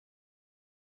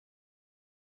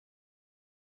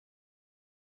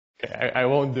Okay, I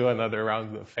won't do another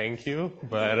round of thank you,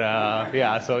 but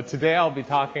yeah, so today I'll be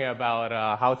talking about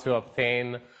how to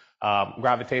obtain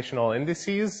gravitational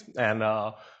indices, and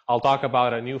I'll talk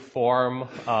about a new form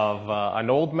of an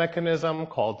old mechanism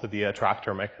called the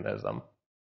attractor mechanism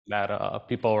that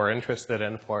people were interested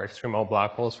in for extremal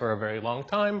black holes for a very long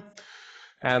time.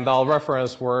 And I'll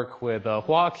reference work with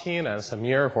Joaquin and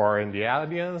Samir, who are in the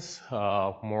audience,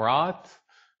 Murat,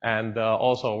 and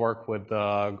also work with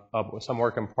some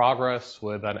work in progress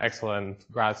with an excellent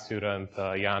grad student,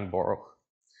 Jan Boruch.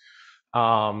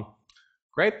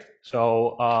 Great.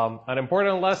 So an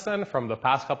important lesson from the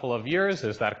past couple of years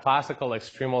is that classical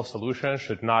extremal solutions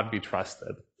should not be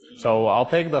trusted. So I'll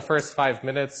take the first 5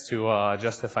 minutes to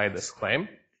justify this claim.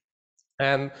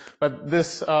 But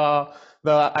this,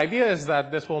 the idea is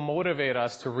that this will motivate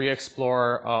us to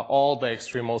re-explore all the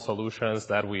extremal solutions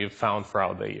that we've found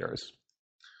throughout the years.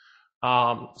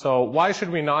 So why should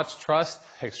we not trust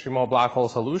extremal black hole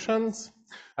solutions?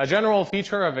 A general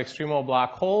feature of extremal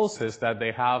black holes is that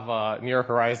they have a near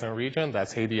horizon region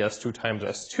that's ADS2 times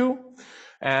S2.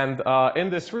 And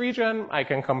in this region, I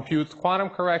can compute quantum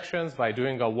corrections by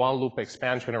doing a one-loop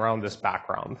expansion around this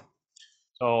background.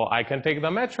 So I can take the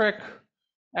metric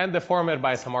and deform it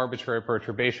by some arbitrary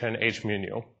perturbation h mu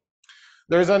nu.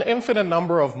 There's an infinite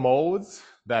number of modes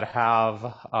that have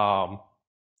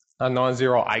a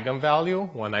non-zero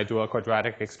eigenvalue when I do a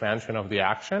quadratic expansion of the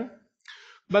action.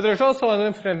 But there's also an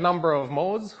infinite number of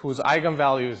modes whose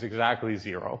eigenvalue is exactly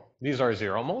zero. These are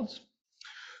zero modes.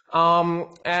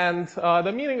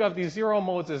 The meaning of these zero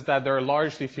modes is that they're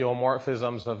largely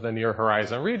pheomorphisms of the near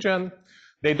horizon region.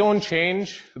 They don't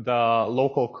change the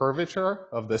local curvature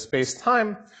of the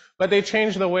space-time, but they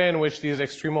change the way in which these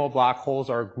extremal black holes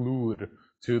are glued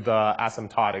to the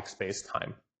asymptotic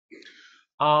space-time.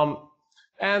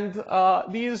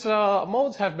 These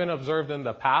modes have been observed in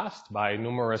the past by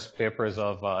numerous papers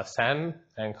of Sen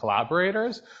and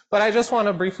collaborators, but I just want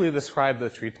to briefly describe the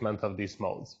treatment of these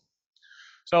modes.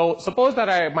 So suppose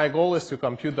that my goal is to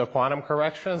compute the quantum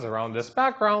corrections around this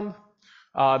background.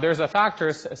 There's a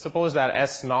factor, suppose that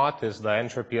S naught is the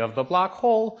entropy of the black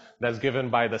hole that's given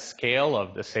by the scale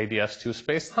of this ADS2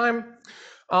 space-time.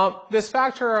 This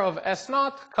factor of S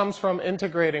naught comes from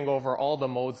integrating over all the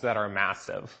modes that are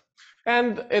massive.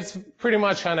 And it's pretty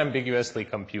much unambiguously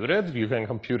computed. You can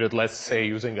compute it, let's say,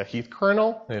 using a heat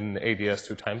kernel in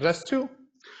ADS2 times S2.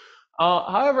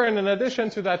 However, in addition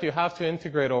to that, you have to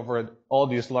integrate over all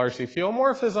these largely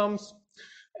pheomorphisms.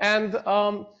 And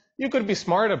you could be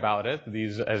smart about it,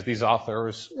 as these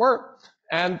authors were,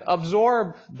 and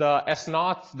absorb the S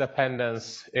naught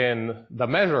dependence in the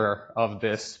measure of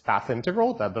this path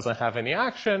integral that doesn't have any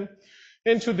action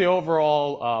into the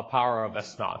overall power of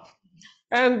S naught.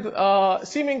 And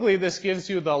seemingly this gives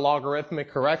you the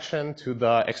logarithmic correction to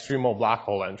the extremal black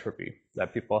hole entropy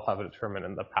that people have determined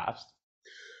in the past.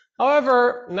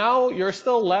 However, now you're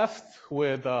still left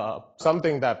with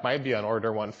something that might be an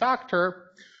order 1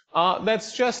 factor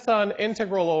that's just an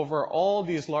integral over all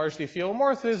these largely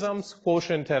pheomorphisms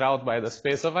quotiented out by the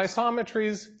space of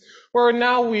isometries, where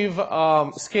now we've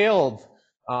scaled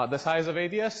the size of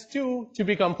ADS2 to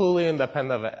be completely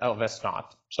independent of S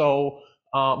naught. So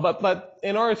but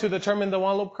in order to determine the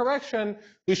one-loop correction,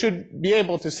 we should be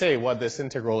able to say what this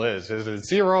integral is. Is it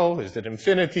 0? Is it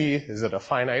infinity? Is it a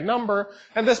finite number?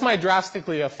 And this might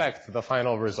drastically affect the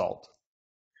final result.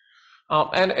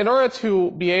 And in order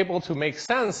to be able to make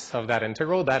sense of that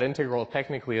integral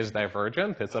technically is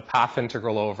divergent. It's a path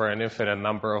integral over an infinite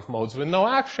number of modes with no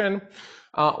action.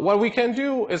 What we can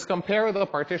do is compare the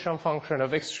partition function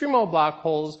of extremal black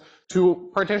holes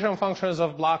to partition functions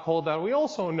of black hole that we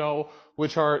also know,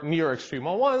 which are near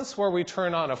extremal ones, where we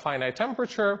turn on a finite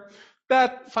temperature.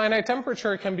 That finite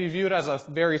temperature can be viewed as a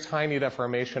very tiny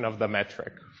deformation of the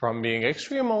metric, from being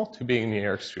extremal to being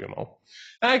near extremal.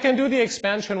 And I can do the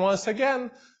expansion once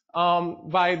again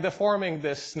by deforming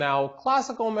this now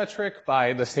classical metric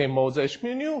by the same modes h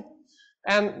mu nu.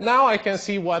 And now I can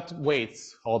see what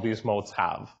weights all these modes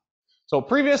have. So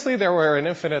previously there were an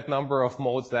infinite number of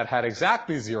modes that had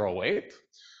exactly 0 weight.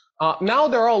 Now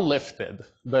they're all lifted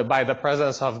by the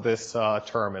presence of this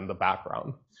term in the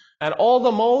background. And all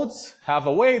the modes have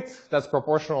a weight that's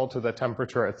proportional to the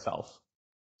temperature itself.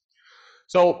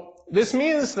 So this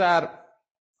means that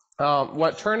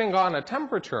turning on a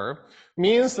temperature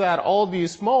means that all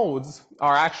these modes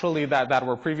are actually that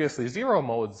were previously 0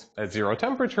 modes at 0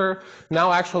 temperature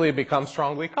now actually become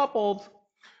strongly coupled,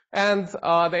 and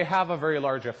they have a very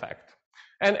large effect.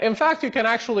 And in fact, you can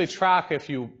actually track, if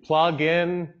you plug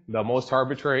in the most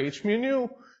arbitrary h mu nu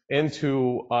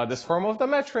into this form of the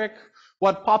metric,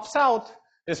 what pops out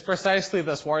is precisely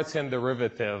the Schwarzian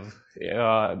derivative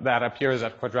that appears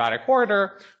at quadratic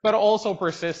order, but also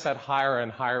persists at higher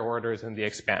and higher orders in the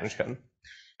expansion.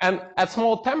 And at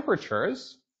small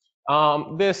temperatures,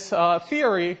 this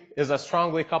theory is a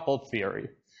strongly coupled theory.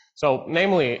 So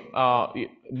namely,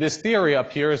 this theory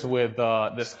appears with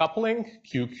this coupling,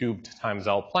 Q cubed times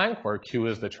L Planck, where Q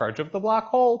is the charge of the black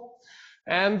hole.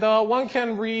 And one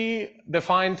can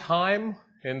redefine time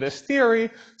in this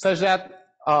theory such that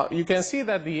you can see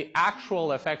that the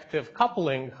actual effective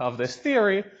coupling of this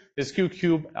theory is Q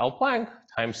cubed L Planck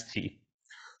times T.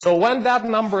 So when that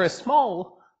number is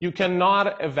small, you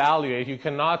cannot evaluate, you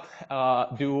cannot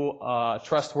do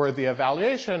trustworthy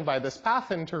evaluation by this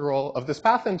path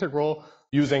integral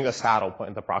using a saddle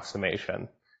point approximation.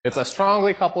 It's a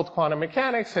strongly coupled quantum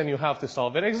mechanics and you have to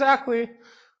solve it exactly.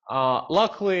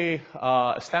 Luckily,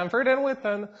 Stanford and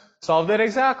Witten solved it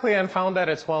exactly and found that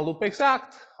it's one loop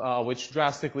exact, which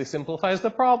drastically simplifies the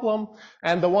problem.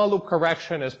 And the one loop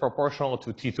correction is proportional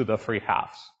to T to the 3/2.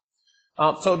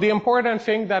 So the important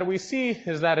thing that we see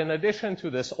is that in addition to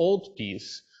this old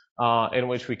piece, in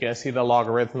which we can see the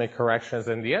logarithmic corrections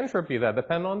in the entropy that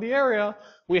depend on the area,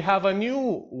 we have a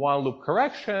new one-loop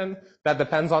correction that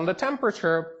depends on the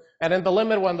temperature. And in the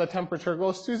limit when the temperature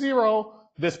goes to 0,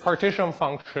 this partition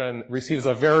function receives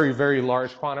a very, very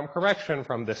large quantum correction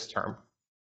from this term.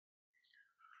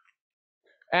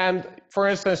 And for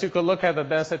instance, you could look at the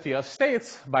density of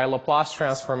states by Laplace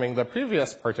transforming the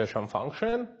previous partition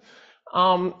function.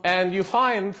 And you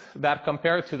find that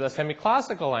compared to the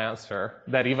semi-classical answer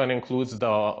that even includes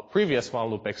the previous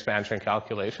one-loop expansion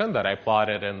calculation that I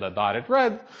plotted in the dotted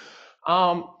red,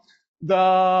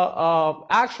 the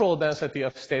actual density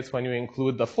of states when you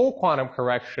include the full quantum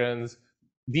corrections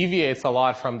deviates a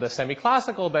lot from the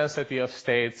semi-classical density of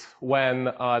states when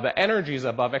the energies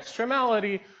above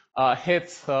extremality hit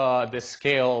the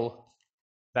scale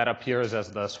that appears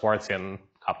as the Schwarzian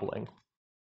coupling.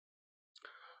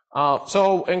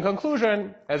 So in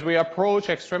conclusion, as we approach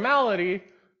extremality,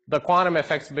 the quantum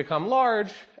effects become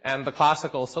large and the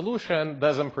classical solution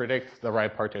doesn't predict the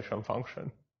right partition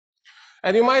function.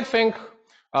 And you might think,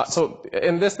 so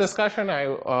in this discussion,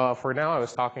 for now I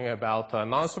was talking about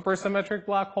non-supersymmetric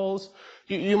black holes.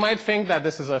 You might think that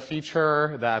this is a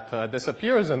feature that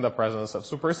disappears in the presence of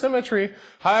supersymmetry.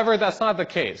 However, that's not the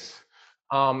case.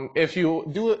 If you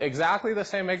do exactly the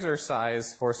same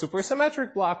exercise for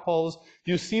supersymmetric black holes,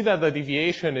 you see that the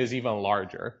deviation is even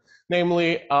larger.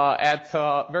 Namely, at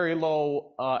very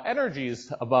low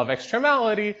energies above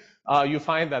extremality, you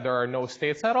find that there are no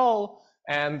states at all.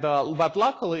 And but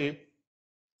luckily,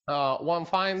 one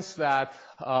finds that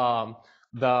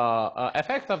the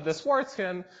effect of this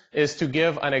Schwarzian is to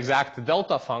give an exact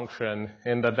delta function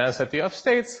in the density of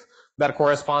states that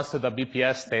corresponds to the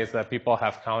BPS states that people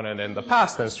have counted in the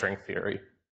past in string theory.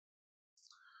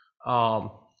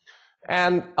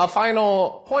 And a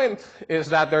final point is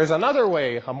that there's another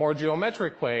way, a more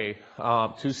geometric way,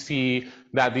 to see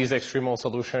that these extremal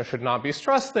solutions should not be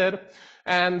stressed.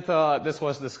 And this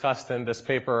was discussed in this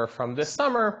paper from this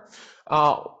summer.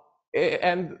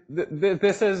 And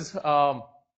this is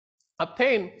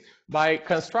obtained by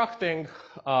constructing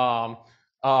a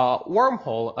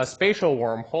wormhole, a spatial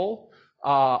wormhole,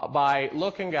 by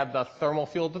looking at the thermal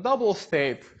field double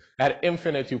state at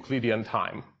infinite Euclidean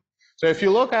time. So if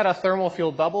you look at a thermal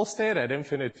field double state at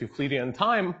infinite Euclidean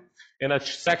time in a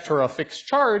sector of fixed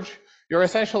charge, you're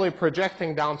essentially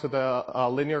projecting down to the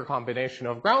linear combination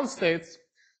of ground states.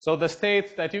 So the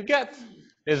state that you get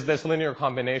is this linear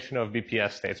combination of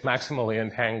BPS states, maximally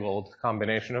entangled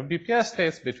combination of BPS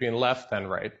states between left and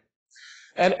right.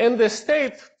 And in this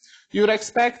state, you'd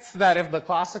expect that if the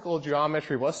classical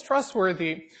geometry was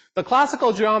trustworthy, the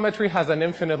classical geometry has an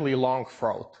infinitely long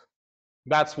throat.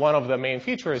 That's one of the main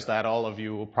features that all of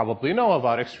you probably know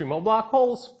about extremal black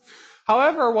holes.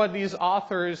 However, what these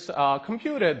authors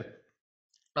computed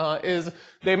is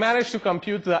they managed to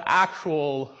compute the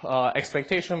actual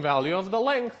expectation value of the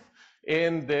length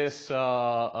in this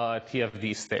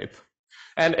TFD state.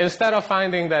 And instead of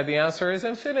finding that the answer is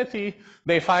infinity,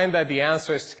 they find that the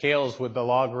answer scales with the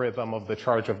logarithm of the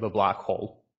charge of the black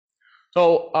hole.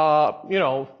 So, you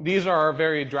know, these are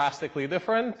very drastically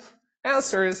different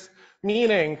answers,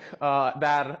 meaning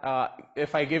that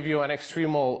if I give you an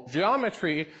extremal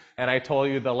geometry and I told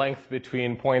you the length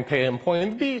between point A and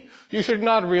point B, you should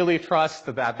not really trust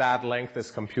that that length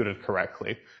is computed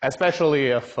correctly, especially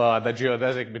if the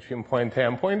geodesic between point A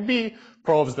and point B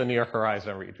probes the near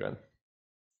horizon region.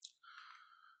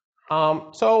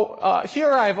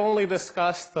 Here I've only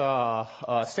discussed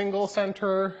single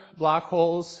center black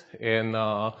holes in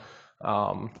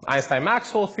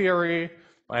Einstein-Maxwell theory,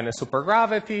 minus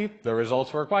supergravity. The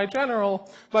results were quite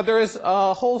general, but there is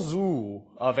a whole zoo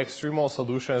of extremal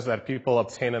solutions that people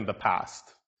obtained in the past.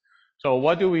 So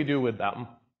what do we do with them?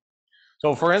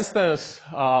 So for instance,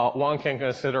 one can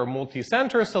consider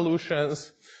multi-center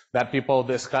solutions that people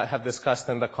have discussed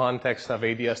in the context of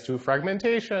ADS2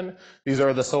 fragmentation. These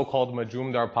are the so-called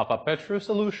Majumdar-Papapetru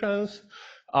solutions.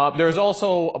 There's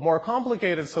also more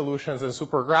complicated solutions in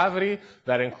supergravity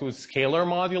that include scalar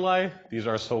moduli. These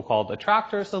are so-called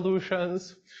attractor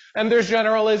solutions. And there's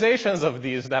generalizations of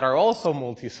these that are also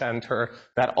multi-center,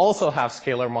 that also have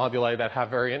scalar moduli that have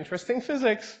very interesting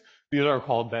physics. These are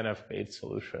called Benef-Bates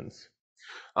solutions.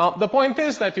 The point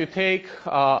is that you take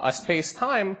a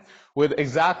space-time with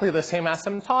exactly the same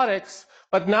asymptotics,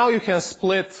 but now you can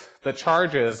split the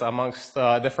charges amongst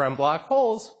different black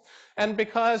holes. And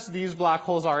because these black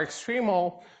holes are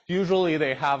extremal, usually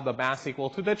they have the mass equal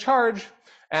to the charge,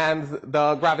 and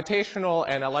the gravitational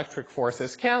and electric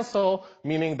forces cancel,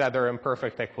 meaning that they're in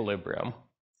perfect equilibrium.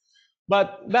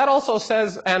 But that also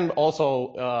says, and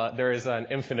also there is an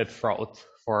infinite Freud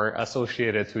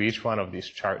associated to each one of these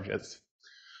charges.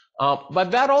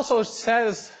 But that also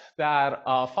says that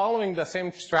following the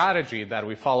same strategy that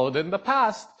we followed in the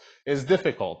past is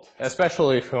difficult,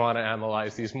 especially if you want to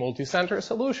analyze these multi-center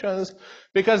solutions,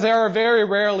 because there are very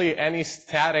rarely any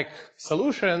static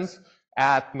solutions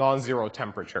at non-zero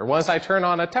temperature. Once I turn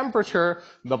on a temperature,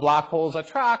 the black holes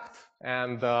attract,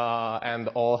 and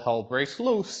all hell breaks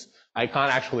loose. I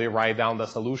can't actually write down the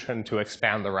solution to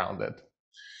expand around it.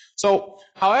 So,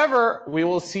 however, we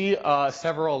will see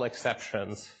several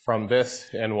exceptions from this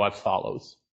in what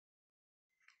follows.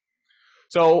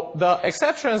 So the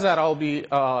exceptions that I'll be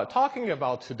talking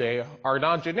about today are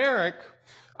not generic.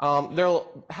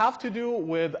 They'll have to do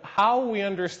with how we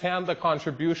understand the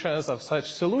contributions of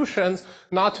such solutions,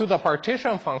 not to the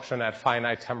partition function at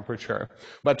finite temperature,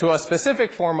 but to a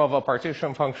specific form of a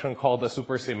partition function called the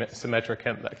supersymmetric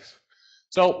index.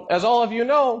 So, as all of you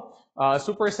know,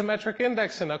 supersymmetric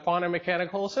index in a quantum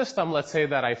mechanical system, let's say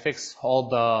that I fix all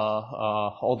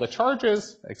the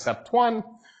charges except one,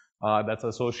 that's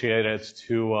associated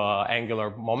to angular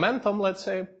momentum, let's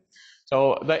say.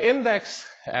 So the index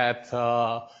at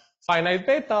finite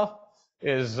beta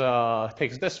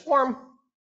takes this form.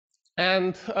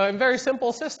 And in very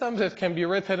simple systems, it can be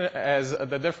written as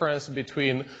the difference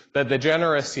between the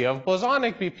degeneracy of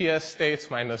bosonic BPS states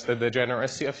minus the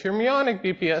degeneracy of fermionic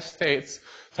BPS states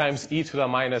times e to the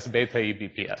minus beta e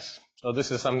BPS. So this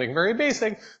is something very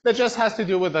basic that just has to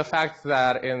do with the fact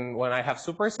that when I have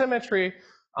supersymmetry,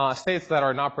 states that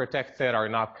are not protected are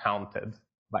not counted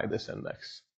by this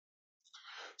index.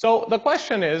 So the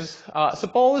question is,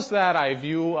 suppose that I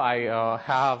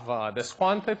have this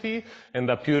quantity in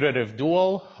the putative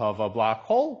dual of a black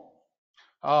hole.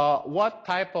 What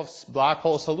type of black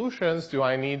hole solutions do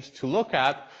I need to look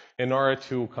at in order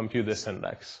to compute this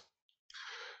index?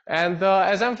 And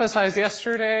as emphasized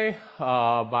yesterday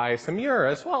by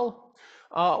Samir as well,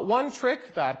 one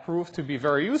trick that proved to be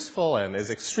very useful and is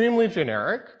extremely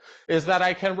generic is that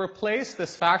I can replace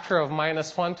this factor of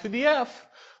 -1 to the f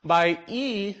by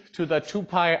e to the 2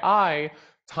 pi I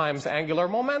times angular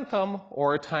momentum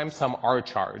or times some R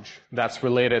charge that's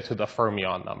related to the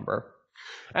fermion number.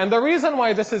 And the reason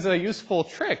why this is a useful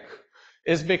trick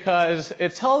is because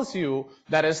it tells you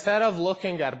that instead of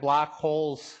looking at black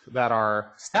holes that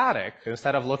are static,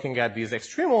 instead of looking at these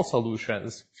extremal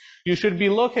solutions, you should be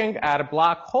looking at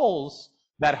black holes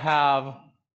that have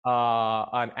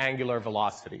an angular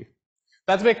velocity.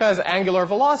 That's because angular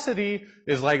velocity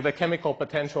is like the chemical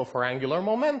potential for angular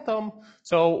momentum.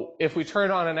 So if we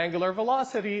turn on an angular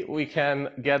velocity, we can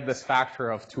get this factor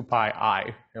of 2 pi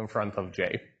I in front of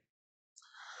J.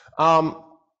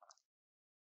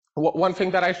 One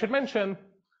thing that I should mention,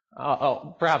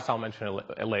 perhaps I'll mention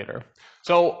it later.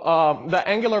 So the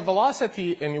angular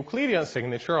velocity in Euclidean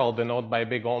signature, I'll denote by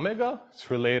big omega.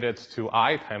 It's related to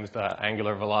I times the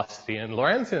angular velocity in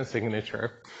Lorentzian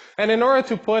signature. And in order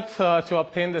to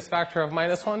obtain this factor of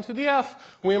 -1 to the f,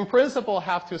 we in principle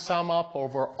have to sum up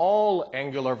over all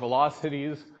angular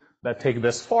velocities that take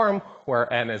this form,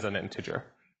 where n is an integer.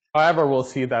 However, we'll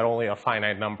see that only a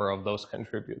finite number of those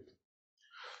contribute.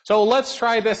 So let's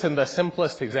try this in the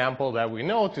simplest example that we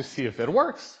know to see if it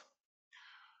works.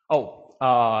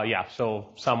 Yeah,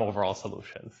 so some overall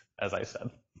solutions, as I said.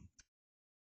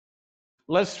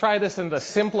 Let's try this in the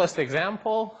simplest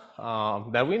example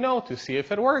that we know to see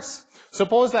if it works.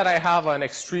 Suppose that I have an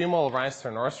extremal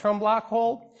Reinstein-Nordstrom black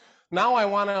hole. Now I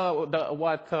want to,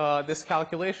 what this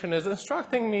calculation is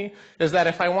instructing me is that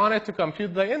if I wanted to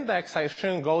compute the index, I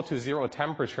shouldn't go to 0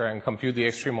 temperature and compute the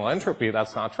extremal entropy.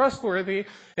 That's not trustworthy.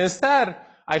 Instead,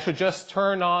 I should just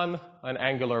turn on an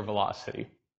angular velocity.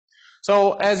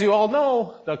 So as you all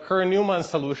know, the Kerr-Newman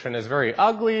solution is very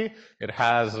ugly. It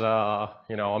has, a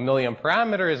million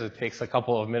parameters. It takes a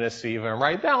couple of minutes to even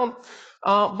write down.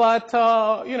 But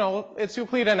its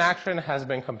Euclidean action has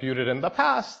been computed in the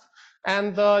past.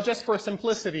 And just for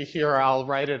simplicity here, I'll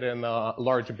write it in a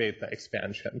large beta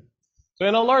expansion. So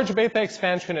in a large beta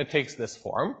expansion, it takes this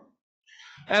form.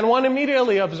 And one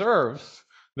immediately observes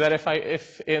that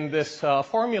if in this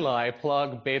formula I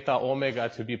plug beta omega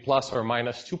to be plus or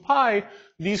minus 2 pi,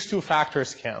 these two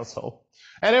factors cancel.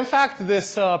 And in fact,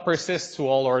 this persists to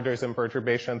all orders in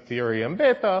perturbation theory and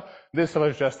beta. This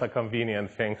was just a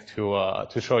convenient thing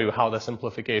to show you how the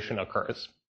simplification occurs.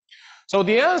 So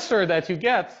the answer that you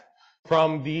get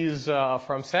from these,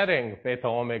 from setting beta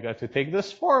omega to take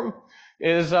this form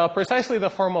is precisely the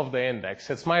form of the index.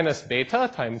 It's minus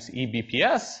beta times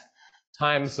EBPS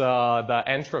times the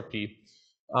entropy.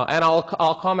 And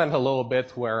I'll comment a little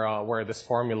bit where this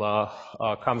formula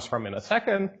comes from in a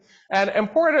second. And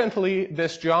importantly,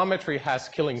 this geometry has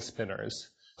killing spinners.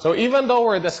 So even though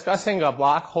we're discussing a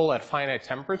black hole at finite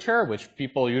temperature, which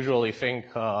people usually think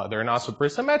they're not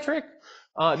supersymmetric,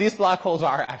 these black holes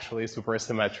are actually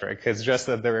supersymmetric. It's just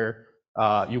that they're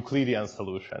Euclidean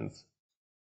solutions.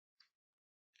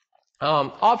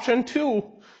 Option 2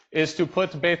 is to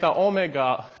put beta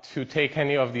omega to take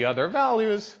any of the other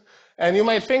values. And you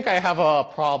might think I have a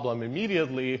problem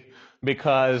immediately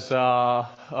because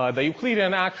the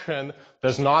Euclidean action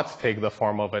does not take the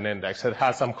form of an index. It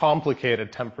has some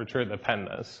complicated temperature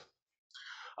dependence.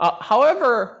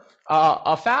 However,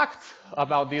 a fact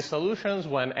about these solutions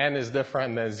when n is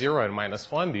different than 0 and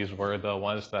minus 1, these were the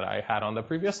ones that I had on the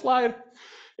previous slide,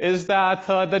 is that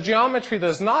the geometry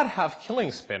does not have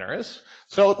killing spinners.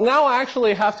 So now I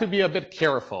actually have to be a bit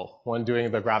careful when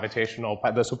doing the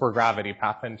supergravity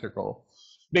path integral,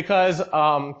 because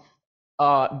the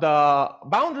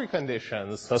boundary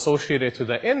conditions associated to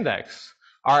the index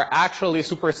are actually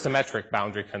supersymmetric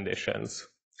boundary conditions.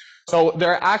 So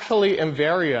they're actually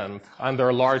invariant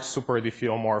under large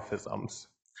superdiffeomorphisms.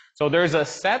 So there's a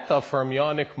set of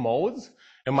fermionic modes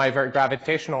in my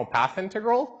gravitational path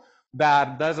integral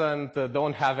that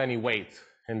don't have any weight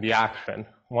in the action,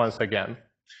 once again.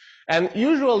 And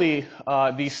usually,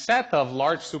 the set of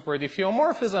large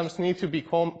superdiffeomorphisms need to be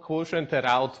quotiented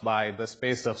out by the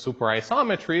space of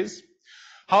superisometries.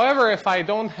 However, if I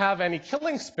don't have any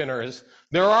killing spinners,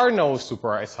 there are no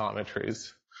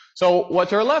superisometries. So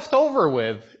what you're left over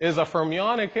with is a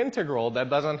fermionic integral that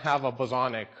doesn't have a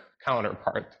bosonic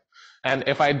counterpart. And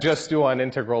if I just do an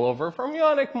integral over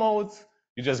fermionic modes,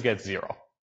 you just get 0.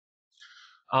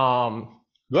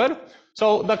 Good?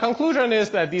 So the conclusion is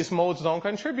that these modes don't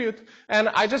contribute. And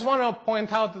I just want to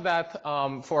point out that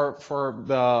for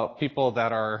the people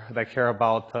that care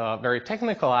about very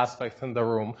technical aspects in the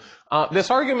room,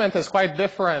 this argument is quite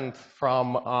different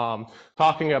from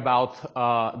talking about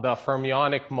the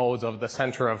fermionic modes of the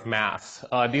center of mass.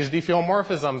 These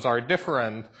diffeomorphisms are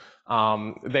different.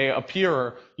 They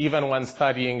appear even when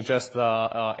studying just the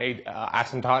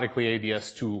asymptotically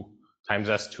ADS2 times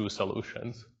S2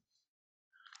 solutions.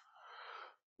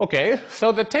 Okay,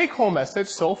 so the take-home message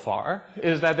so far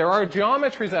is that there are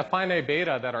geometries at finite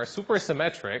beta that are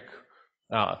supersymmetric.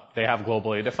 They have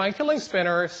globally defined killing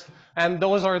spinners, and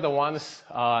those are the ones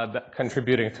that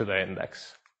contributing to the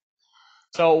index.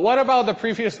 So what about the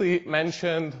previously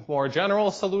mentioned more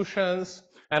general solutions?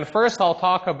 And first, I'll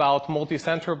talk about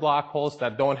multi-center black holes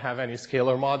that don't have any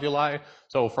scalar moduli.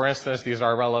 So for instance, these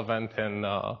are relevant in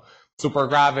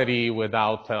supergravity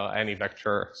without any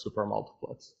vector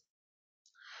supermultiplets.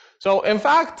 So in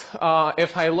fact,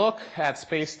 if I look at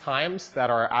space-times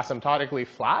that are asymptotically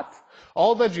flat,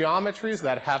 all the geometries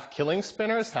that have killing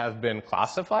spinners have been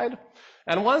classified.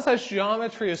 And one such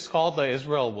geometry is called the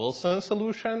Israel-Wilson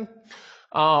solution.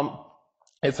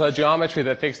 It's a geometry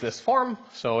that takes this form.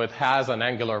 So it has an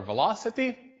angular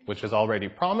velocity, which is already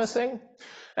promising.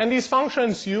 And these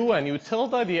functions u and u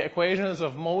tilde, the equations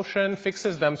of motion,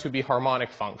 fixes them to be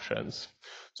harmonic functions.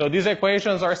 So these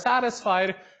equations are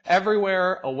satisfied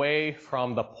everywhere away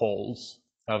from the poles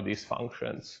of these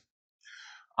functions.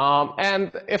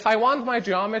 And if I want my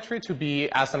geometry to be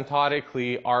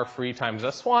asymptotically R3 times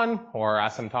S1 or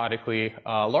asymptotically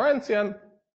Lorentzian,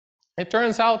 it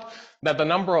turns out that the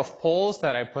number of poles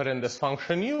that I put in this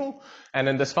function u and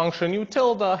in this function u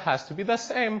tilde has to be the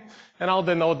same. And I'll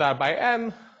denote that by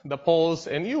n. The poles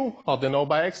in u, I'll denote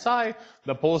by xi.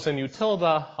 The poles in u tilde,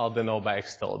 I'll denote by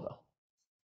x tilde.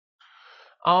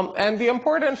 And the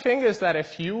important thing is that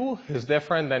if u is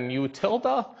different than u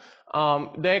tilde,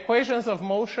 The equations of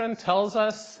motion tells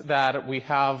us that we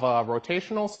have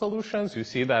rotational solutions. You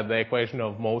see that the equation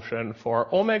of motion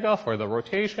for omega, for the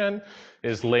rotation,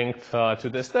 is linked to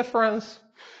this difference.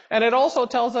 And it also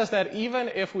tells us that even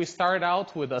if we start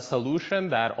out with a solution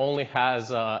that only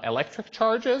has electric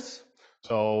charges,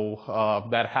 so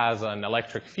that has an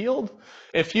electric field,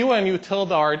 if U and U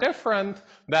tilde are different,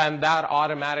 then that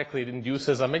automatically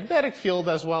induces a magnetic field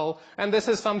as well. And this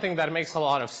is something that makes a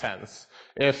lot of sense.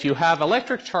 If you have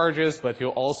electric charges, but you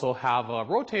also have a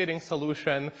rotating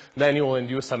solution, then you will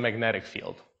induce a magnetic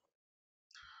field.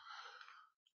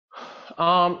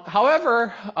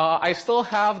 However, I still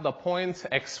have the points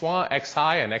x1,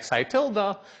 xi, and xi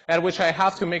tilde, at which I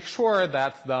have to make sure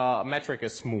that the metric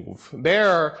is smooth.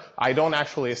 There, I don't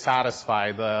actually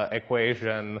satisfy the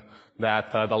equation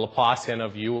that the Laplacian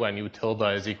of u and u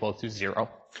tilde is equal to 0.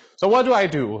 So what do I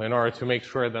do in order to make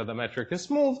sure that the metric is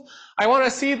smooth? I want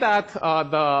to see that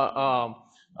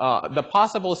the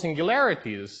possible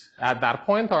singularities at that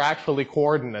point are actually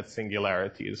coordinate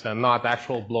singularities and not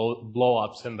actual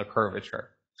blow-ups in the curvature.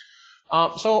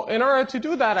 So in order to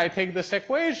do that, I take this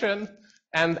equation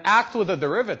and act with a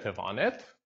derivative on it.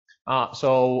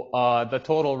 The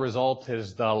total result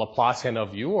is the Laplacian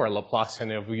of u, or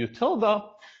Laplacian of u tilde.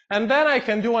 And then I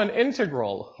can do an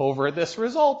integral over this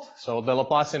result. So the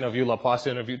Laplacian of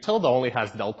u tilde only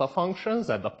has delta functions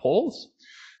at the poles.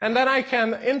 And then I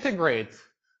can integrate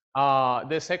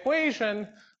this equation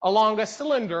along a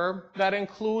cylinder that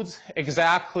includes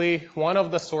exactly one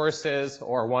of the sources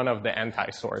or one of the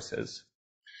anti-sources.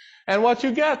 And what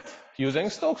you get using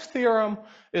Stokes' theorem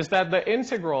is that the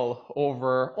integral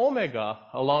over omega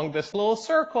along this little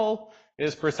circle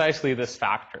is precisely this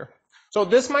factor. So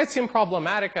this might seem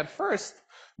problematic at first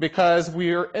because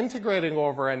we're integrating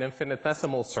over an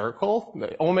infinitesimal circle.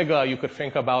 The omega, you could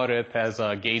think about it as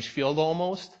a gauge field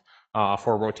almost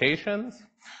for rotations.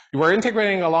 You are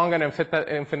integrating along an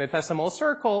infinitesimal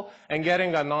circle and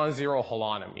getting a non-zero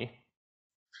holonomy.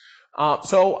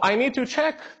 So I need to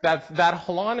check that that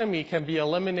holonomy can be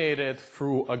eliminated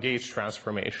through a gauge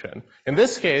transformation. In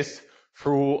this case,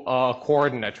 through a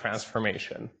coordinate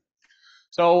transformation.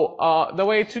 So the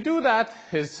way to do that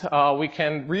is we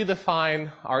can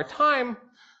redefine our time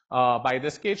by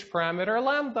this gauge parameter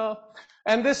lambda,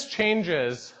 and this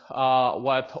changes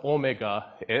what omega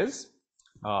is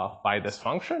by this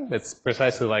function. It's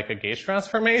precisely like a gauge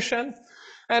transformation.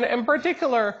 And in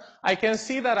particular, I can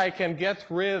see that I can get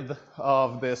rid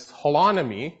of this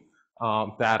holonomy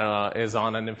that is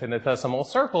on an infinitesimal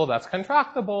circle that's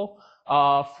contractible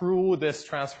through this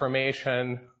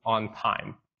transformation on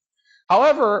time.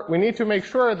 However, we need to make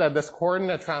sure that this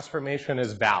coordinate transformation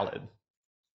is valid.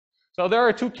 So there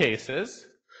are two cases.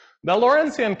 The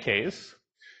Lorentzian case,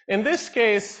 in this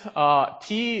case,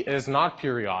 t is not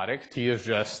periodic. T is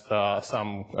just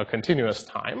some continuous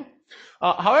time.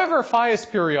 However, phi is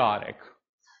periodic.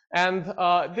 And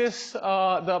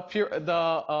the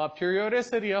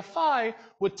periodicity of phi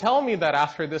would tell me that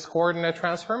after this coordinate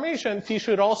transformation, t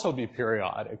should also be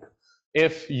periodic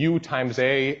if u times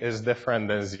a is different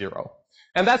than 0.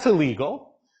 And that's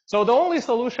illegal. So the only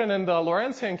solution in the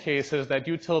Lorentzian case is that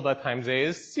u tilde times a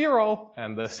is 0,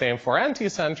 and the same for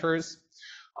anticenters,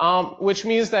 which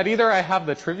means that either I have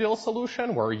the trivial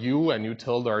solution where u and u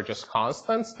tilde are just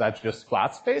constants, that's just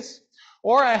flat space,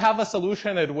 or I have a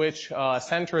solution in which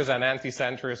centers and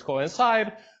anticenters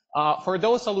coincide. For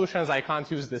those solutions, I can't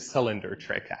use this cylinder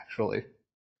trick, actually.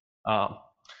 That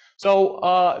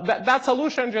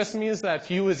solution just means that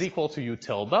u is equal to u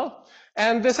tilde.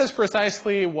 And this is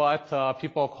precisely what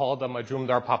people call the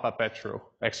Majumdar-Papapetrou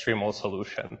extremal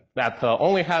solution, that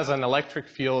only has an electric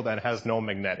field and has no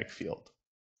magnetic field.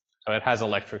 So it has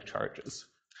electric charges.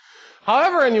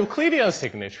 However, in Euclidean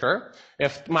signature,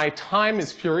 if my time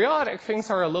is periodic, things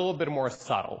are a little bit more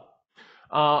subtle.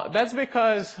 That's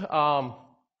because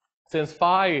since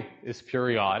phi is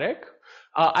periodic,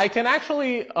 I can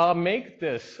actually make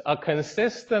this a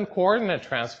consistent coordinate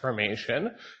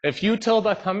transformation if u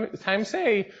tilde times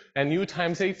a and u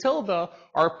times a tilde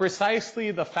are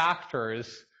precisely the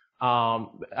factors,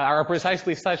 are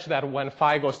precisely such that when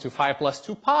phi goes to phi plus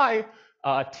 2 pi,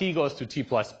 t goes to t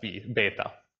plus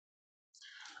beta.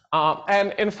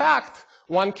 And in fact,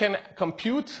 one can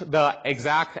compute the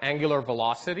exact angular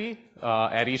velocity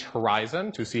at each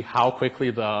horizon to see how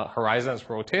quickly the horizons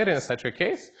rotate in such a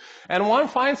case. And one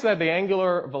finds that the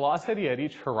angular velocity at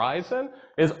each horizon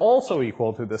is also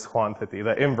equal to this quantity,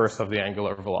 the inverse of the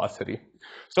angular velocity.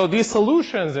 So these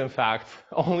solutions, in fact,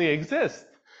 only exist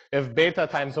if beta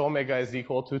times omega is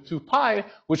equal to 2 pi,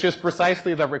 which is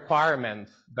precisely the requirement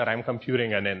that I'm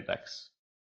computing an index.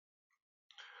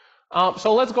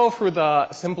 So let's go through the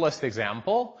simplest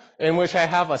example, in which I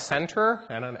have a center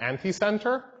and an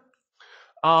anti-center.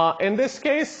 In this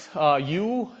case,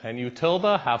 U and U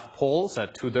tilde have poles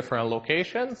at two different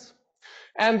locations.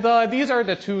 And these are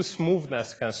the two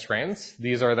smoothness constraints.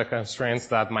 These are the constraints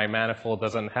that my manifold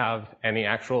doesn't have any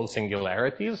actual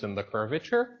singularities in the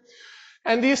curvature.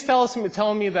 And these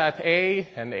tell me that A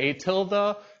and A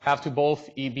tilde have to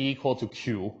both be equal to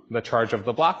Q, the charge of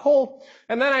the black hole.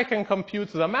 And then I can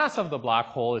compute the mass of the black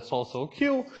hole. It's also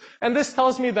Q. And this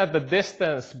tells me that the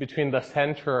distance between the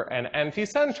center and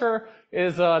anti-center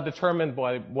is determined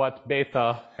by what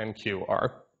beta and Q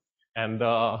are. And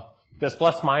this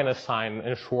plus minus sign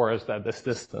ensures that this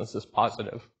distance is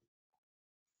positive.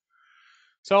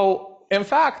 So, in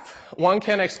fact, one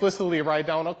can explicitly write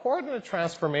down a coordinate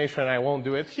transformation. I won't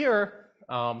do it here.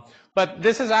 But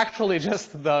this is actually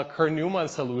just the Kerr-Newman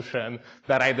solution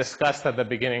that I discussed at the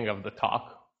beginning of the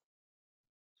talk.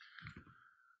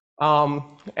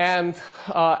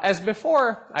 As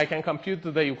before, I can compute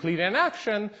the Euclidean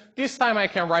action. This time I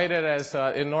can write it as,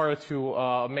 in order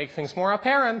to make things more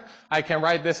apparent, I can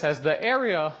write this as the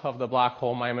area of the black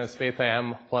hole minus beta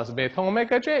m plus beta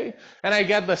omega j. And I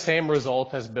get the same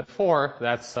result as before.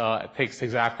 That's, it takes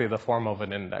exactly the form of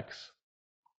an index.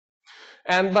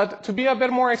 But to be a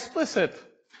bit more explicit,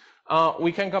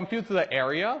 we can compute the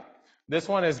area. This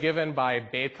one is given by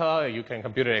beta. You can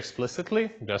compute it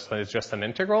explicitly. It's just an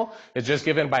integral. It's just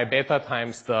given by beta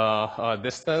times the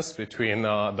distance between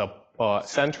the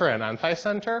center and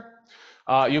anti-center.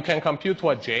 You can compute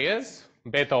what j is.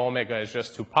 Beta omega is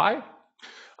just 2 pi.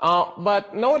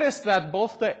 But notice that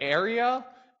both the area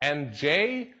and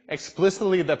j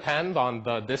explicitly depend on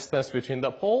the distance between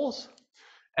the poles.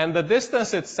 And the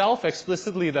distance itself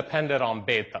explicitly depended on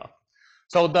beta.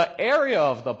 So the area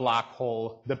of the black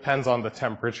hole depends on the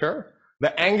temperature.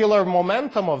 The angular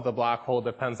momentum of the black hole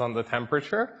depends on the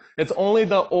temperature. It's only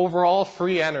the overall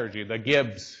free energy, the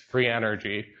Gibbs free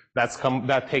energy,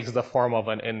 that takes the form of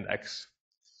an index.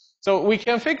 So we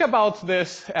can think about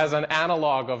this as an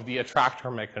analog of the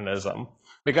attractor mechanism.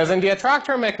 Because in the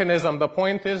attractor mechanism, the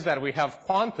point is that we have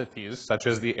quantities, such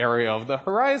as the area of the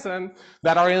horizon,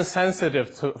 that are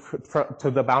insensitive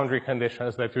to the boundary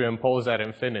conditions that you impose at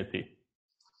infinity.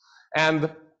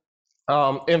 And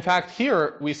in fact,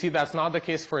 here we see that's not the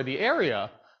case for the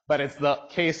area, but it's the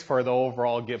case for the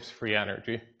overall Gibbs free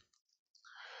energy.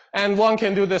 And one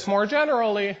can do this more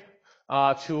generally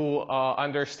to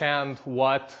understand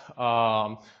what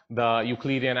the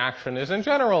Euclidean action is in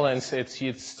general. And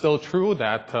it's still true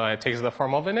that it takes the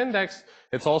form of an index.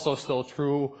 It's also still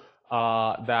true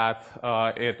that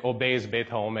it obeys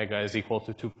beta omega is equal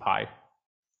to 2 pi.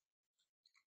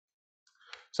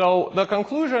 So the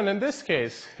conclusion in this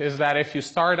case is that if you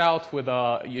start out with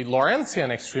a Lorentzian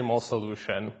extremal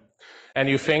solution, and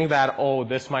you think that, oh,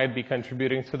 this might be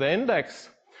contributing to the index,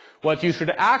 what you should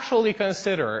actually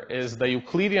consider is the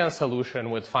Euclidean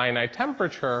solution with finite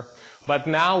temperature, but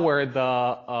now where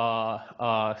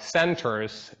the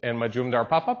centers in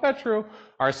Majumdar-Papapetrou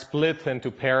are split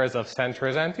into pairs of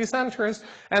centers and anti-centers,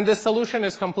 and this solution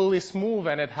is completely smooth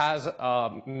and it has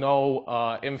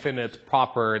no infinite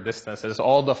proper distances.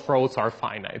 All the throats are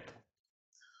finite.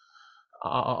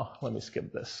 Let me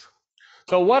skip this.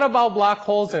 So what about black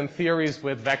holes in theories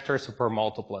with vector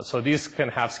supermultiplets? So these can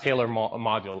have scalar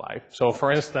moduli. So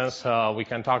for instance, we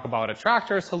can talk about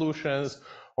attractor solutions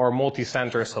or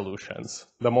multi-center solutions.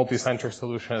 The multi-center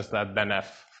solutions that Benef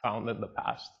found in the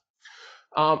past.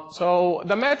 So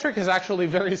the metric is actually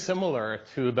very similar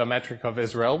to the metric of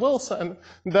Israel-Wilson.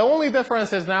 The only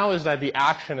difference is now is that the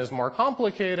action is more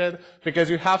complicated because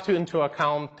you have to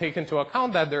take into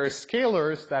account that there is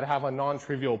scalars that have a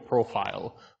non-trivial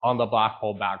profile on the black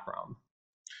hole background.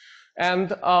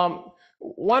 And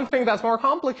one thing that's more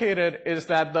complicated is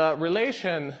that the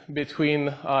relation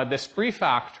between this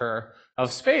prefactor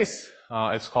of space,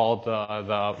 it's called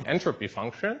the entropy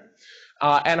function,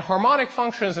 and harmonic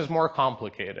functions is more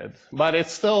complicated, but it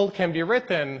still can be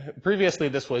written. Previously,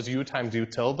 this was u times u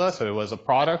tilde, so it was a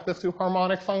product of two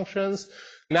harmonic functions.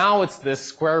 Now it's this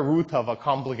square root of a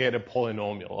complicated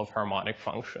polynomial of harmonic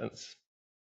functions.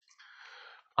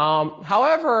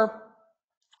 However,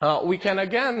 we can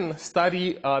again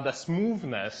study the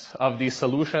smoothness of these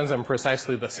solutions in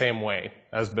precisely the same way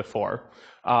as before.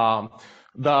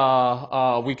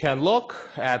 We can look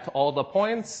at all the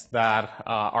points that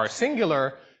are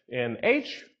singular in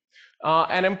H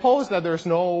and impose that there's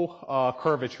no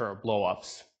curvature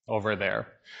blowups over there.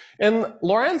 In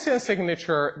Lorentzian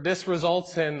signature, this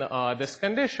results in this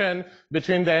condition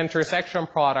between the intersection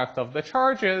product of the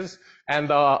charges and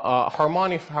the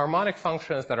harmonic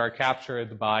functions that are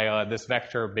captured by this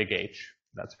vector big H.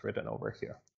 that's written over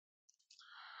here.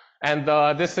 And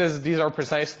these are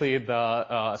precisely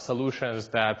the solutions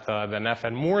that the Neff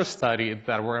and Moore studied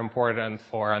that were important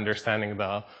for understanding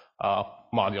the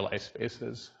moduli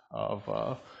spaces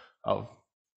of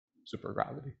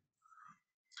supergravity.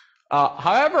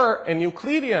 However, in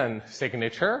Euclidean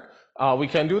signature, we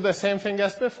can do the same thing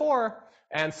as before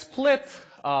and split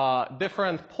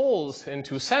different poles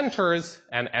into centers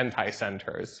and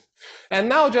anti-centers. And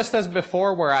now, just as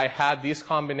before, where I had this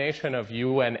combination of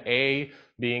U and A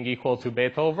being equal to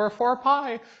beta over 4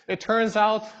 pi, it turns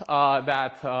out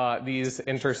that these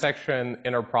intersection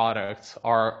inner products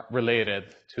are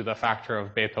related to the factor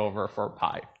of beta over 4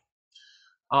 pi.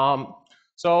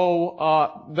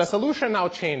 So the solution now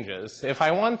changes. If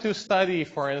I want to study,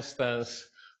 for instance,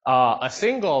 a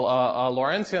single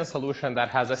Lorentzian solution that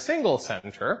has a single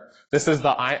center, this is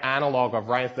the analog of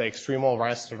the extremal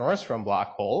Reinstein-Nordström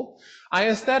black hole, I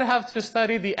instead have to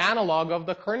study the analog of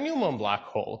the Kerr-Newman black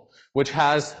hole, which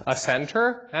has a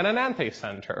center and an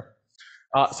anti-center.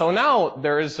 So now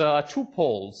there's 2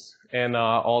 poles in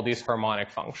all these harmonic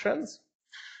functions.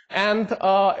 And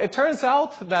it turns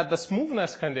out that the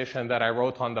smoothness condition that I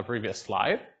wrote on the previous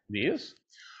slide, these,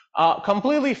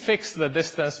 completely fix the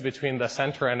distance between the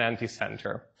center and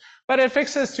anti-center. But it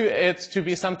fixes it to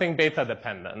be something beta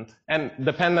dependent and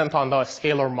dependent on the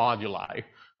scalar moduli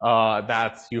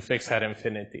that you fix at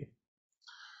infinity.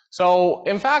 So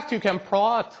in fact, you can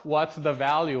plot what the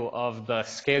value of the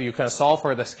scale, you can solve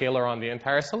for the scalar on the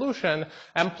entire solution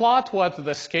and plot what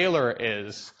the scalar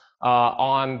is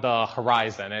on the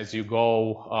horizon. As you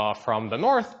go from the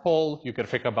North Pole, you could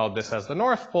think about this as the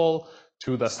North Pole,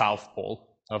 to the South Pole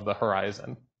of the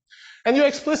horizon. And you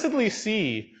explicitly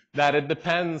see that it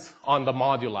depends on the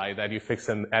moduli that you fix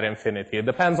at infinity. It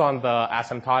depends on the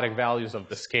asymptotic values of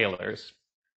the scalars,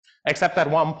 except at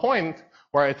one point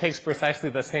where it takes precisely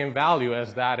the same value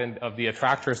as that of the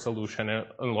attractor solution in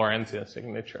Lorentzian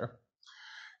signature.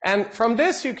 And from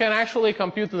this, you can actually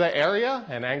compute the area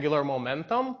and angular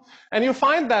momentum, and you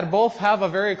find that both have a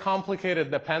very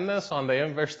complicated dependence on the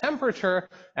inverse temperature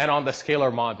and on the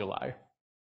scalar moduli.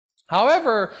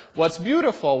 However, what's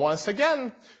beautiful, once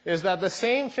again, is that the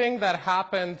same thing that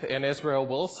happened in Israel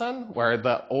Wilson, where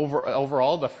the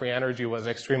overall the free energy was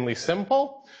extremely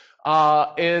simple,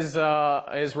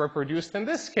 is reproduced in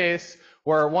this case,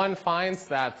 where one finds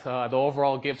that the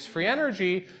overall Gibbs free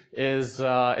energy is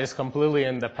completely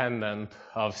independent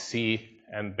of C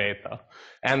and beta.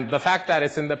 And the fact that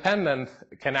it's independent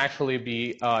can actually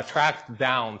be tracked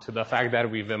down to the fact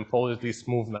that we've imposed these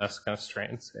smoothness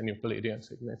constraints in Euclidean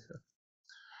signature.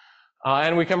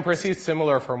 And we can proceed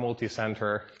similar for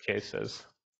multi-center cases.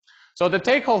 So the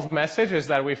take-home message is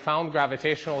that we found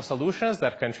gravitational solutions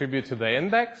that contribute to the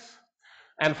index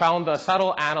and found a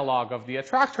subtle analog of the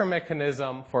attractor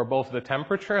mechanism for both the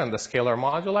temperature and the scalar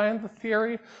moduli in the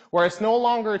theory, where it's no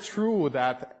longer true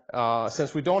that,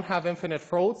 since we don't have infinite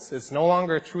throats, it's no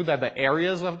longer true that the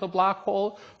areas of the black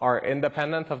hole are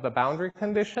independent of the boundary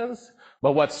conditions.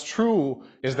 But what's true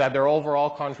is that their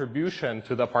overall contribution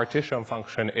to the partition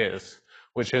function is,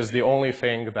 which is the only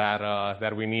thing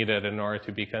that we needed in order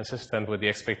to be consistent with the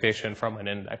expectation from an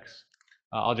index.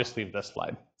 I'll just leave this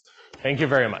slide. Thank you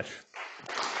very much.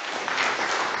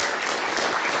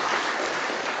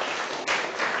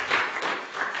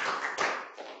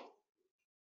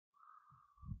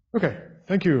 Okay,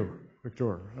 thank you,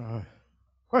 Victor.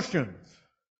 Questions?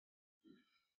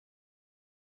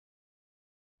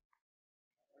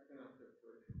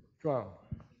 Joao.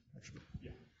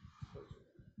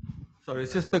 Sorry,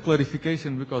 it's just a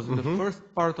clarification, because in the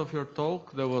first part of your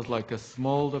talk, there was like a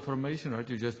small deformation, right?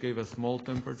 You just gave a small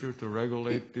temperature to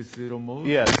regulate this zero mode.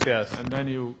 Yes, yes. And then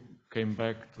you came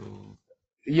back to...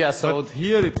 Yeah, so but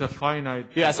here it's a finite...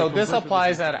 Yeah, so this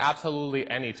applies at absolutely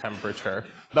any temperature.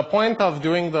 The point of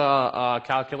doing the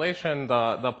calculation,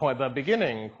 the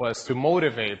beginning was to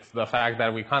motivate the fact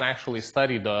that we can't actually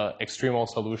study the extremal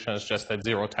solutions just at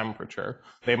 0 temperature.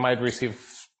 They might receive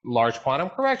large quantum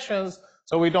corrections,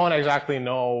 so we don't exactly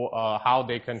know how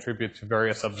they contribute to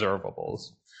various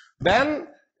observables. Then,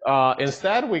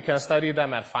 instead, we can study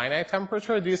them at finite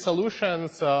temperature. These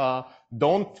solutions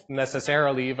don't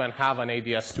necessarily even have an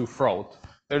ADS2 throat.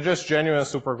 They're just genuine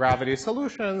supergravity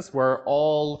solutions where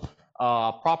all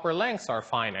proper lengths are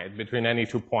finite between any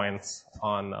 2 points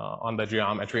on the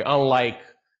geometry, unlike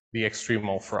the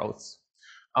extremal throats.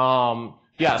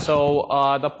 Yeah,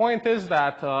 so the point is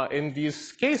that in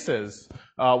these cases,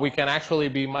 we can actually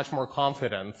be much more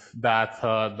confident that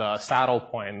the saddle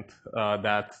point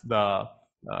that the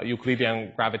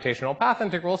Euclidean gravitational path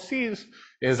integral sees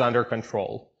is under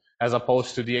control. as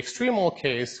opposed to the extremal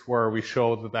case where we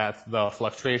showed that the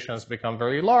fluctuations become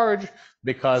very large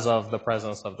because of the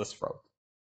presence of this rote.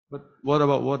 But what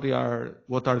about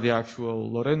what are the actual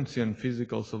Lorentzian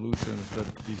physical solutions that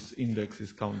this index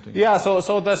is counting? Yeah,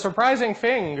 so the surprising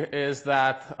thing is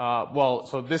that,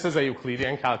 so this is a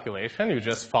Euclidean calculation. You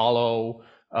just follow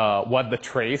what the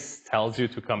trace tells you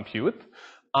to compute.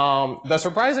 The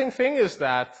surprising thing is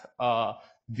that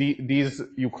these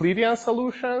Euclidean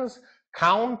solutions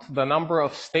count the number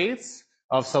of states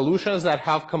of solutions that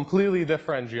have completely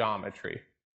different geometry.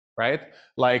 Right?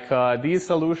 Like these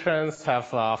solutions have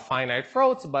finite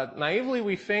rotes, but naively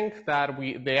we think that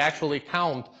they actually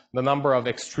count the number of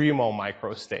extremal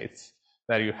microstates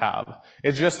that you have.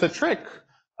 It's just a trick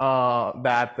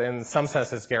that in some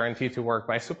sense is guaranteed to work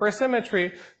by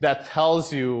supersymmetry that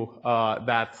tells you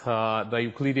that the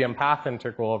Euclidean path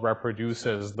integral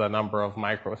reproduces the number of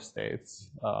microstates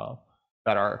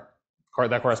that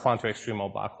correspond to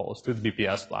extremal black holes, to the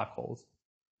BPS black holes.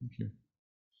 Thank you.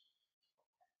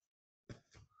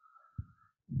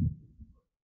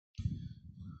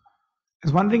 I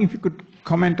was wondering if you could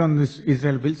comment on this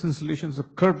Israel-Wilson solution. So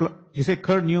you say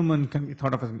Kerr-Newman can be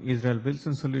thought of as an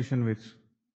Israel-Wilson solution with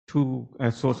two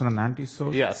source and an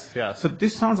anti-source. Yes, yes. So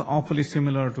this sounds awfully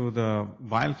similar to the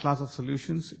Weil class of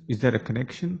solutions. Is there a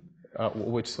connection?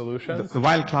 Which solutions? The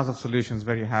Weil class of solutions,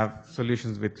 where you have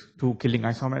solutions with two killing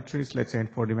isometries, let's say in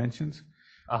 4 dimensions,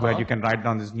 where you can write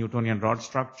down this Newtonian rod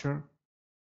structure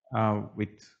with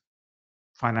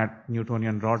finite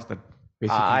Newtonian rods that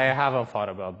basically... I haven't thought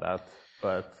about that,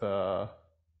 but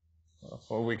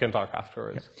well, we can talk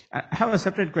afterwards. Yeah. I have a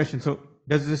separate question. So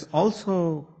does this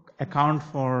also account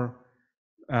for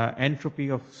entropy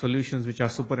of solutions which are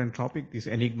super entropic, these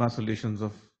enigma solutions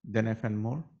of Denef and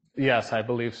Moore? Yes, I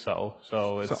believe so.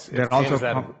 So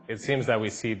it seems that we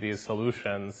see these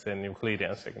solutions in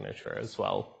Euclidean signature as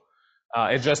well.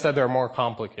 It's just that they're more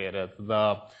complicated.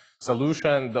 Those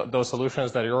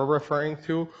solutions that you're referring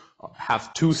to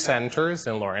have two centers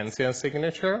in Lorentzian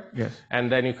signature. Yes.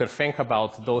 And then you could think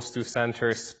about those two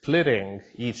centers splitting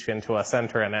each into a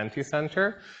center and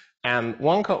anti-center. And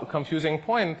one confusing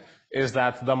point is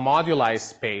that the moduli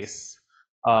space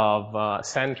of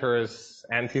centers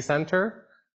anti-center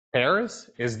pairs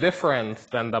is different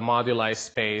than the moduli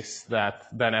space that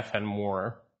Denef and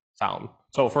Moore found.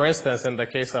 So for instance, in the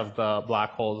case of the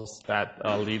black holes that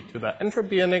lead to the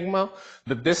entropy enigma,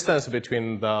 the distance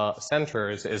between the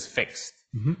centers is fixed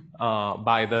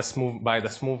by the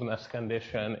smoothness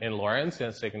condition in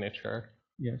Lorentzian signature.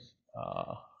 Yes.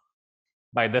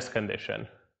 By this condition,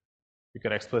 you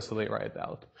could explicitly write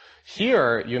out.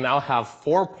 Here, you now have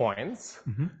 4 points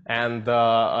and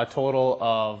a total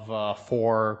of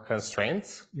 4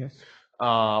 constraints. Yes.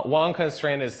 One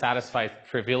constraint is satisfied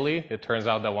trivially. It turns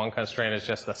out that one constraint is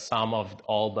just the sum of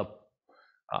all the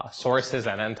sources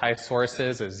and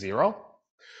anti-sources is 0.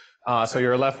 So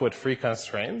you're left with 3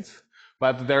 constraints.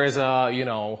 But there is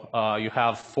you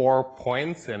have 4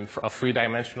 points in a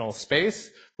 3-dimensional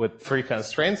space with 3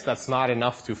 constraints. That's not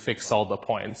enough to fix all the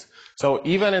points. So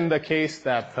even in the case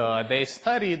that they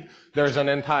studied, there's a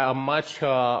much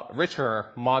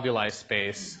richer moduli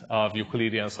space of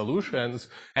Euclidean solutions.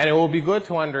 And it will be good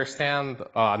to understand,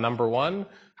 number one,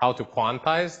 how to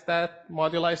quantize that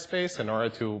moduli space in order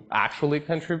to actually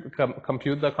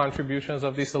compute the contributions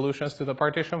of these solutions to the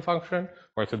partition function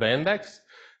or to the index.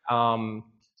 Number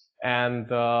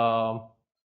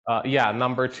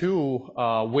two,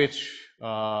 which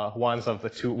one of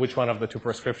the two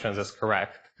prescriptions is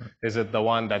correct? Is it the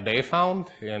one that they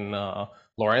found in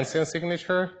Lorentzian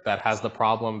signature that has the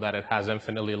problem that it has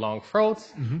infinitely long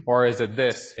throats, or is it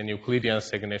this in Euclidean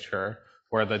signature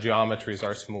where the geometries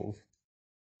are smooth?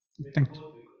 Thank you.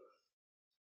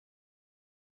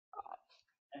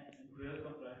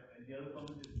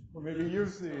 Well, maybe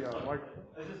use the microphone.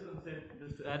 I was just going to say,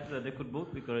 just to add to that, they could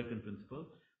both be correct in principle.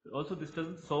 But also, this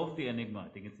doesn't solve the enigma. I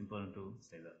think it's important to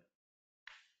say that.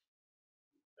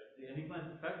 The enigma,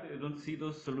 in fact, you don't see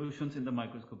those solutions in the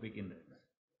microscopic index.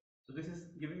 So this is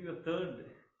giving you a third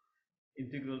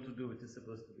integral to do, which is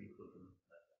supposed to be equal to that.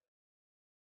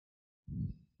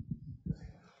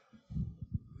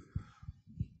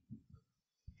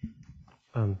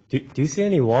 Do you see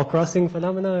any wall crossing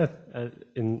phenomena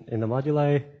in the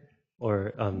moduli,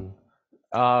 or?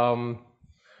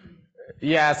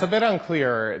 Yeah, it's a bit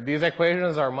unclear. These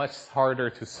equations are much harder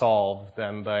to solve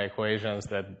than the equations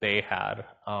that they had.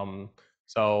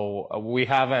 So we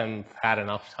haven't had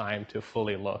enough time to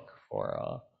fully look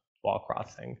for wall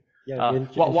crossing. Yeah,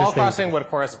 wall crossing would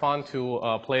correspond to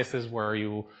places where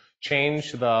you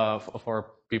change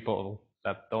for people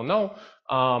that don't know,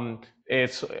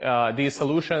 these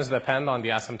solutions depend on the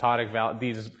asymptotic value.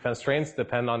 These constraints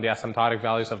depend on the asymptotic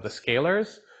values of the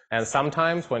scalars, and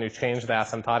sometimes when you change the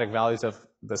asymptotic values of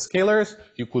the scalars,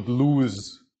 you could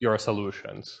lose your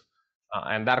solutions,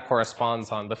 and that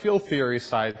corresponds on the field theory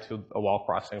side to a wall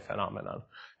crossing phenomenon.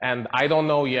 And I don't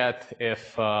know yet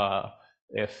if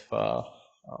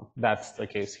that's the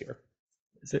case here.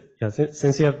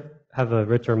 Since you have a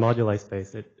richer moduli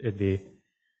space, it'd be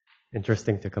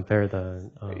interesting to compare the.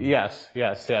 Yes.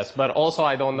 But also,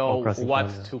 I don't know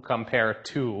what to compare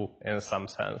to in some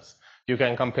sense. You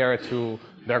can compare it to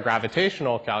their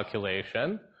gravitational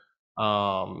calculation,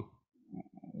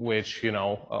 which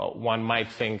one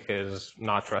might think is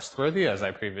not trustworthy, as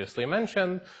I previously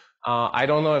mentioned. I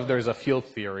don't know if there's a field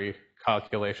theory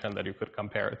calculation that you could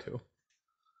compare it to.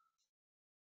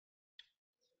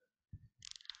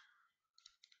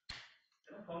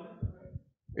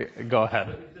 Go ahead.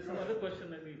 There's another question,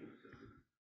 maybe.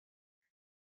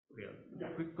 Yeah,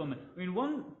 quick comment. I mean,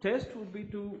 one test would be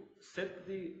to set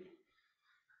the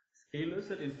scalars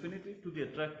at infinity to the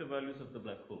attractor values of the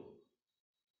black hole.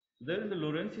 So there in the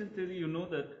Lorentzian theory, you know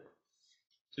that,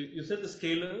 so you set the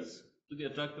scalars to the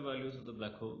attractor values of the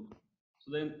black hole.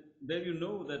 So then there you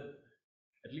know that,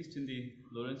 at least in the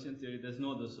Lorentzian theory, there's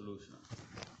no other solution.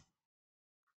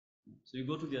 So you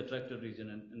go to the attractor region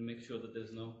and make sure that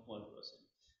there's no wall crossing.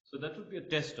 So that would be a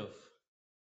test of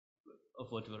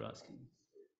what you are asking.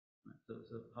 So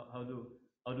how do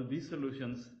these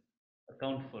solutions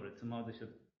account for it? Somehow they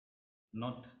should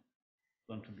not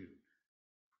contribute.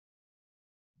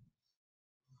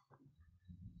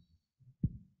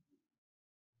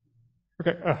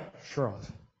 Okay, sure.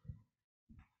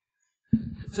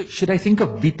 So should I think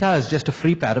of beta as just a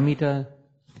free parameter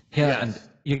here, Yes. and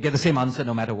you get the same answer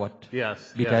no matter what?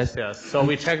 Yes. Because- Yes. So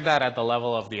we check that at the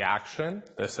level of the action.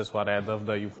 This is what I of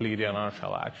the Euclidean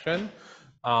on-shell action.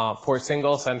 For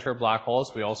single center black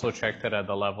holes, we also checked it at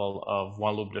the level of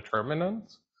one loop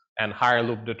determinants and higher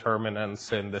loop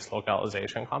determinants in this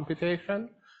localization computation.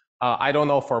 I don't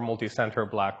know for multi-center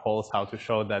black holes how to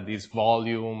show that these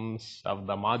volumes of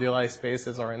the moduli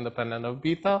spaces are independent of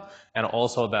beta, and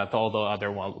also that all the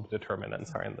other one loop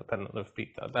determinants are independent of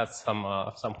beta. That's some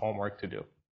homework to do.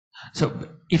 So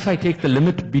if I take the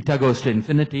limit beta goes to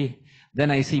infinity, then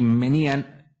I see many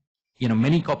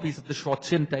copies of the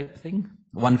Schwarzian type thing,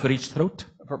 one for each throat.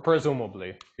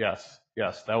 Presumably, yes,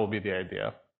 that will be the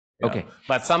idea. Yeah. Okay.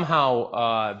 But somehow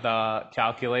the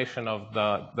calculation of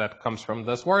that comes from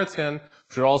the Schwarzian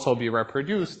should also be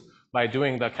reproduced by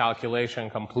doing the calculation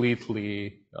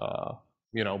completely,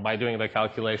 by doing the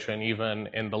calculation even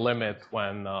in the limit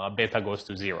when beta goes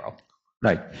to 0.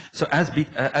 Right. So as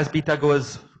beta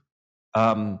goes,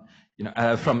 from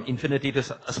infinity to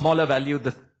a smaller value,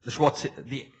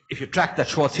 if you track that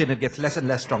Schwarzian, it gets less and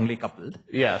less strongly coupled.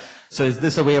 Yes. So is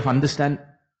this a way of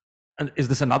is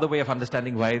this another way of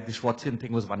understanding why the Schwarzian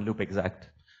thing was one loop exact?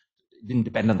 It didn't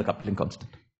depend on the coupling constant.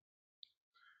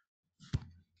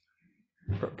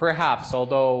 Perhaps,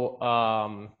 although,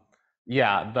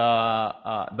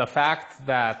 the fact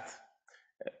that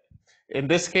in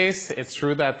this case, it's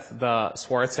true that the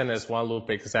Schwarzian is one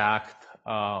loop exact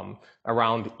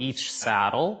around each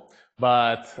saddle,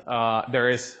 but there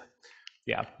is,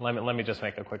 let me just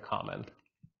make a quick comment.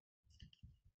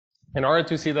 In order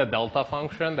to see the delta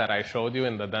function that I showed you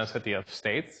in the density of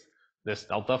states, this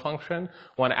delta function,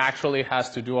 one actually has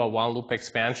to do a one loop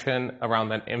expansion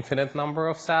around an infinite number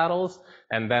of saddles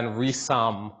and then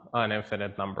resum an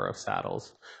infinite number of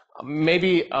saddles.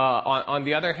 Maybe on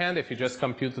the other hand, if you just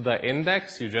compute the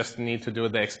index, you just need to do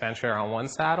the expansion around one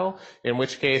saddle, in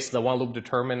which case the one loop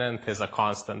determinant is a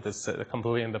constant. It's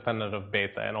completely independent of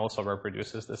beta and also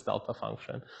reproduces this delta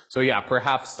function. So yeah,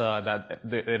 perhaps that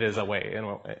it is a way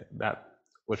that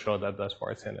would show that the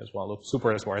Schwarzian is one loop,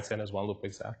 super Schwarzian is one loop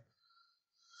exact.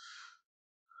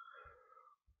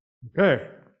 Okay,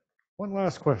 one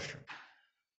last question.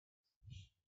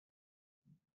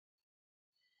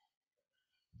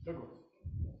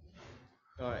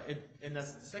 In the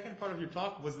second part of your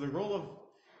talk, was the role of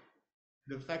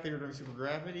the fact that you're doing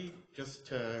supergravity just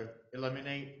to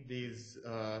eliminate these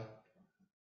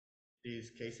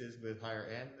cases with higher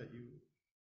n that you?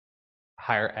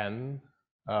 Higher n,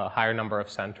 higher number of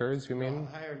centers, you mean?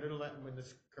 Higher little n when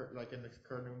this, like in the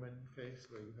Kerr-Newman case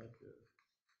where you had to.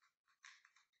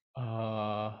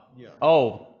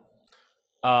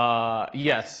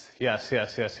 Yes. That's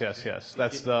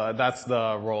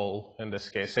the role in this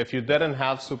case. If you didn't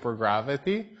have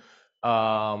supergravity,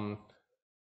 then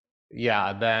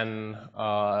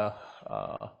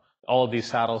all of these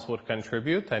saddles would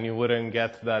contribute, and you wouldn't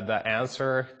get that the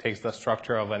answer takes the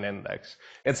structure of an index.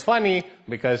 It's funny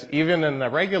because even in the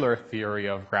regular theory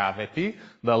of gravity,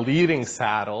 the leading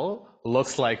saddle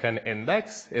looks like an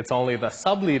index. It's only the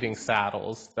subleading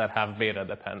saddles that have beta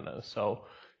dependence. So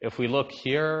if we look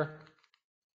here,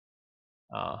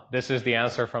 this is the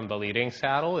answer from the leading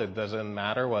saddle. It doesn't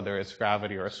matter whether it's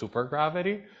gravity or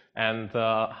supergravity. And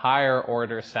the higher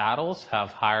order saddles have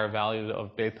higher values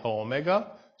of beta omega,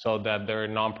 so that they're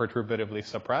non-perturbatively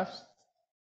suppressed.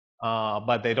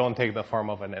 But they don't take the form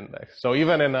of an index. So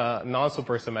even in a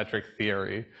non-supersymmetric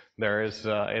theory, there is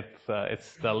it's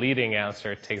the leading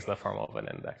answer takes the form of an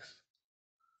index.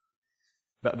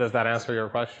 Does that answer your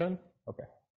question? Okay.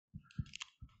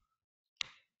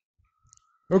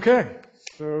 Okay,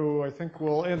 so I think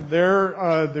we'll end there.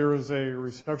 There is a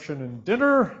reception and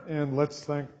dinner, and let's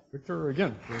thank Victor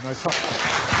again for a nice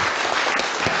talk.